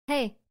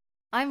Hey,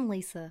 I'm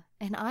Lisa,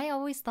 and I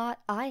always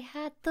thought I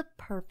had the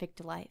perfect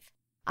life.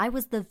 I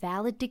was the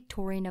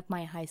valedictorian of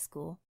my high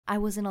school. I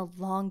was in a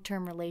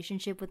long-term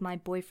relationship with my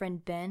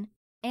boyfriend Ben,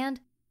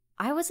 and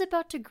I was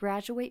about to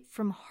graduate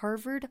from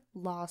Harvard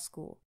Law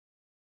School.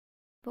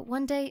 But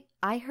one day,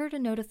 I heard a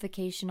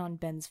notification on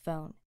Ben's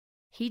phone.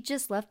 He'd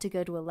just left to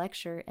go to a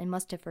lecture and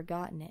must have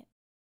forgotten it.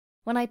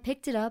 When I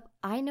picked it up,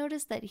 I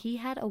noticed that he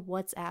had a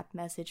WhatsApp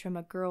message from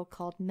a girl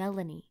called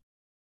Melanie.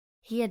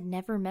 He had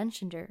never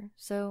mentioned her,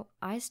 so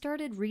I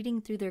started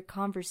reading through their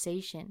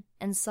conversation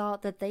and saw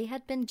that they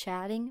had been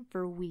chatting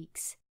for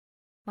weeks.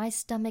 My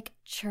stomach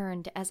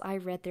churned as I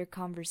read their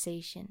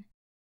conversation.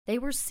 They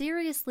were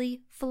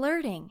seriously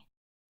flirting.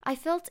 I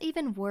felt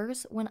even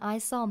worse when I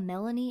saw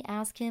Melanie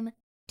ask him,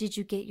 "Did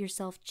you get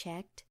yourself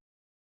checked?"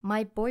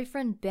 My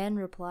boyfriend Ben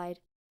replied,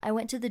 "I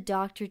went to the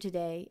doctor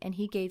today and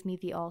he gave me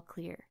the all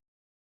clear."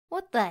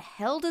 What the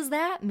hell does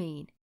that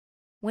mean?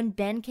 When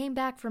Ben came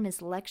back from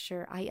his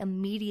lecture, I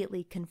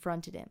immediately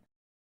confronted him.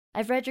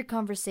 "I've read your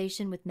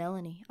conversation with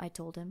Melanie," I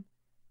told him.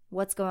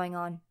 "What's going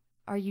on?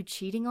 Are you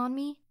cheating on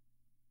me?"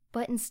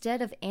 But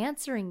instead of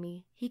answering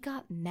me, he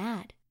got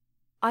mad.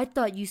 "I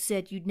thought you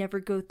said you'd never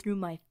go through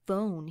my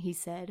phone," he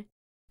said.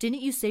 "Didn't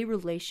you say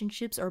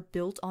relationships are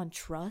built on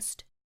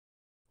trust?"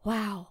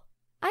 Wow,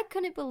 I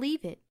couldn't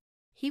believe it.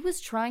 He was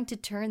trying to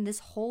turn this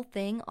whole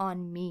thing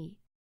on me.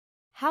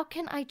 "How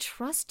can I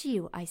trust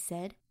you?" I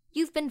said.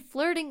 "You've been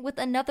flirting with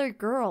another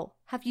girl.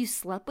 Have you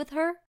slept with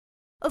her?"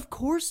 "Of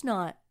course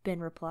not,"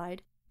 Ben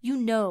replied. "You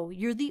know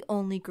you're the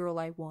only girl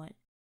I want."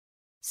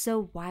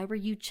 "So why were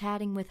you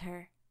chatting with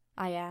her?"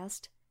 I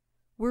asked.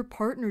 "We're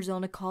partners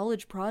on a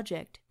college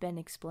project," Ben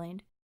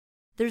explained.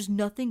 "There's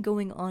nothing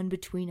going on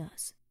between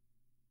us."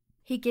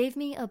 He gave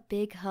me a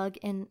big hug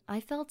and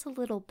I felt a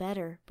little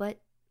better,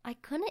 but I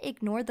couldn't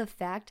ignore the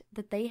fact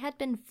that they had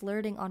been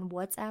flirting on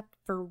WhatsApp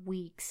for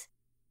weeks.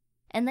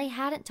 And they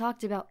hadn't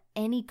talked about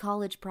any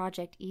college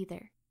project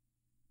either.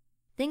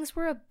 Things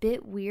were a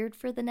bit weird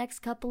for the next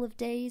couple of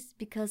days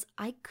because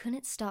I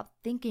couldn't stop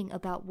thinking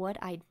about what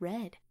I'd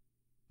read.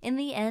 In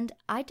the end,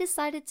 I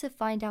decided to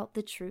find out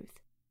the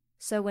truth.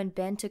 So when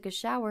Ben took a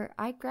shower,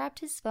 I grabbed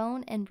his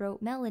phone and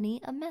wrote Melanie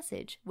a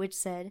message, which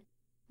said,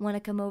 "Want to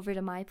come over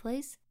to my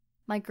place?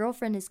 My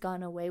girlfriend has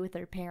gone away with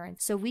her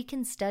parents, so we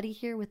can study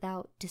here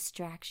without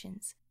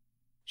distractions."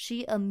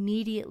 She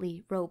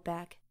immediately wrote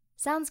back,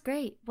 "Sounds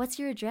great. What's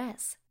your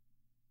address?"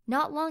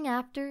 Not long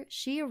after,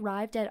 she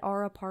arrived at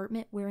our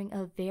apartment wearing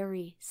a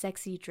very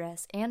sexy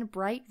dress and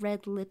bright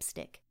red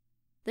lipstick.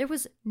 There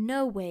was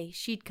no way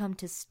she'd come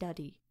to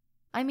study.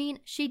 I mean,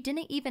 she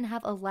didn't even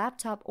have a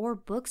laptop or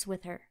books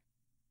with her.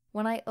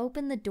 When I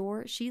opened the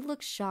door, she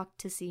looked shocked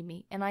to see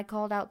me, and I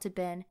called out to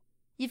Ben,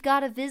 "You've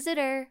got a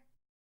visitor."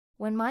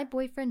 When my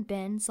boyfriend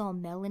Ben saw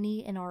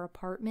Melanie in our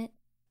apartment,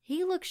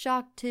 he looked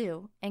shocked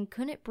too and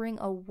couldn't bring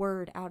a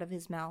word out of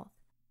his mouth.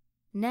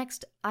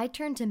 Next, I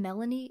turned to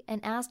Melanie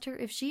and asked her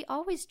if she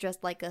always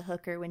dressed like a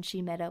hooker when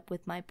she met up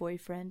with my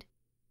boyfriend.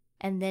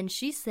 And then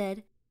she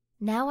said,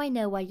 "Now I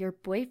know why your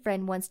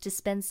boyfriend wants to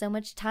spend so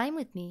much time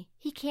with me.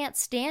 He can't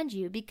stand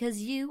you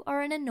because you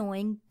are an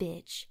annoying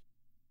bitch."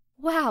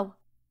 Wow,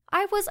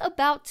 I was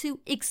about to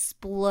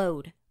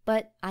explode,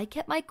 but I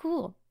kept my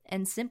cool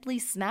and simply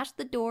smashed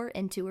the door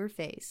into her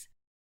face.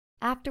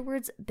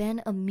 Afterwards,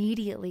 Ben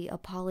immediately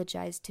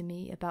apologized to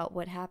me about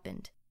what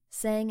happened,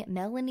 saying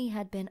Melanie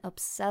had been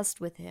obsessed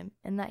with him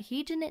and that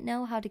he didn't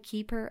know how to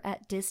keep her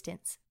at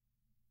distance.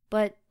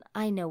 But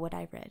I know what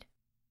I read.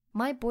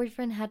 My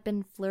boyfriend had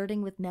been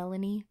flirting with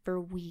Melanie for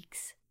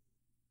weeks.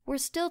 We're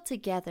still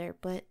together,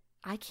 but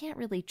I can't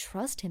really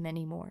trust him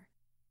anymore.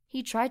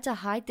 He tried to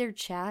hide their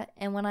chat,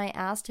 and when I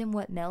asked him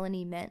what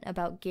Melanie meant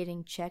about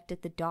getting checked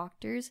at the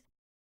doctor's,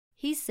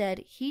 he said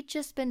he'd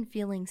just been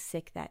feeling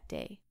sick that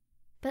day.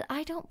 But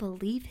I don't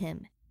believe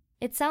him.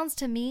 It sounds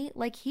to me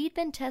like he'd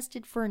been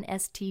tested for an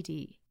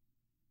STD.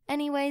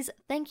 Anyways,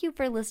 thank you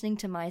for listening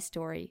to my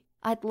story.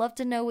 I'd love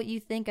to know what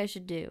you think I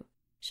should do.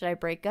 Should I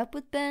break up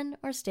with Ben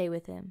or stay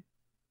with him?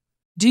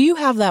 Do you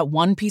have that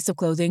one piece of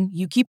clothing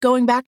you keep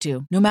going back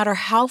to, no matter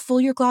how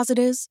full your closet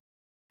is?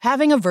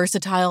 Having a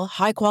versatile,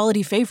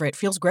 high-quality favorite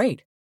feels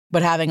great,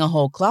 but having a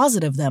whole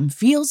closet of them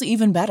feels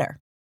even better.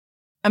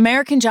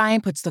 American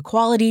Giant puts the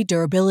quality,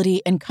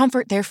 durability, and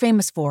comfort they're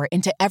famous for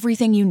into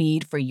everything you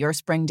need for your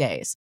spring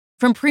days.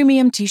 From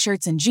premium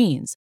t-shirts and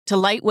jeans to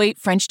lightweight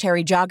French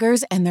terry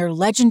joggers and their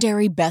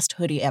legendary best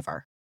hoodie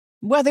ever.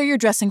 Whether you're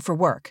dressing for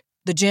work,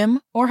 the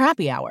gym, or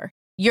happy hour,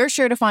 you're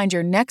sure to find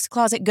your next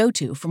closet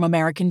go-to from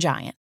American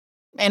Giant.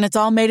 And it's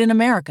all made in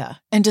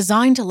America and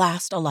designed to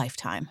last a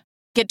lifetime.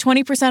 Get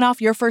 20% off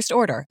your first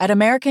order at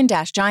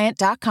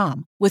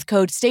american-giant.com with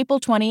code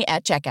STAPLE20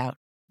 at checkout.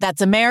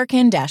 That's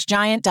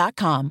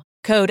american-giant.com,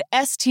 code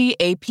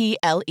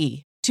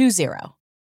STAPLE20.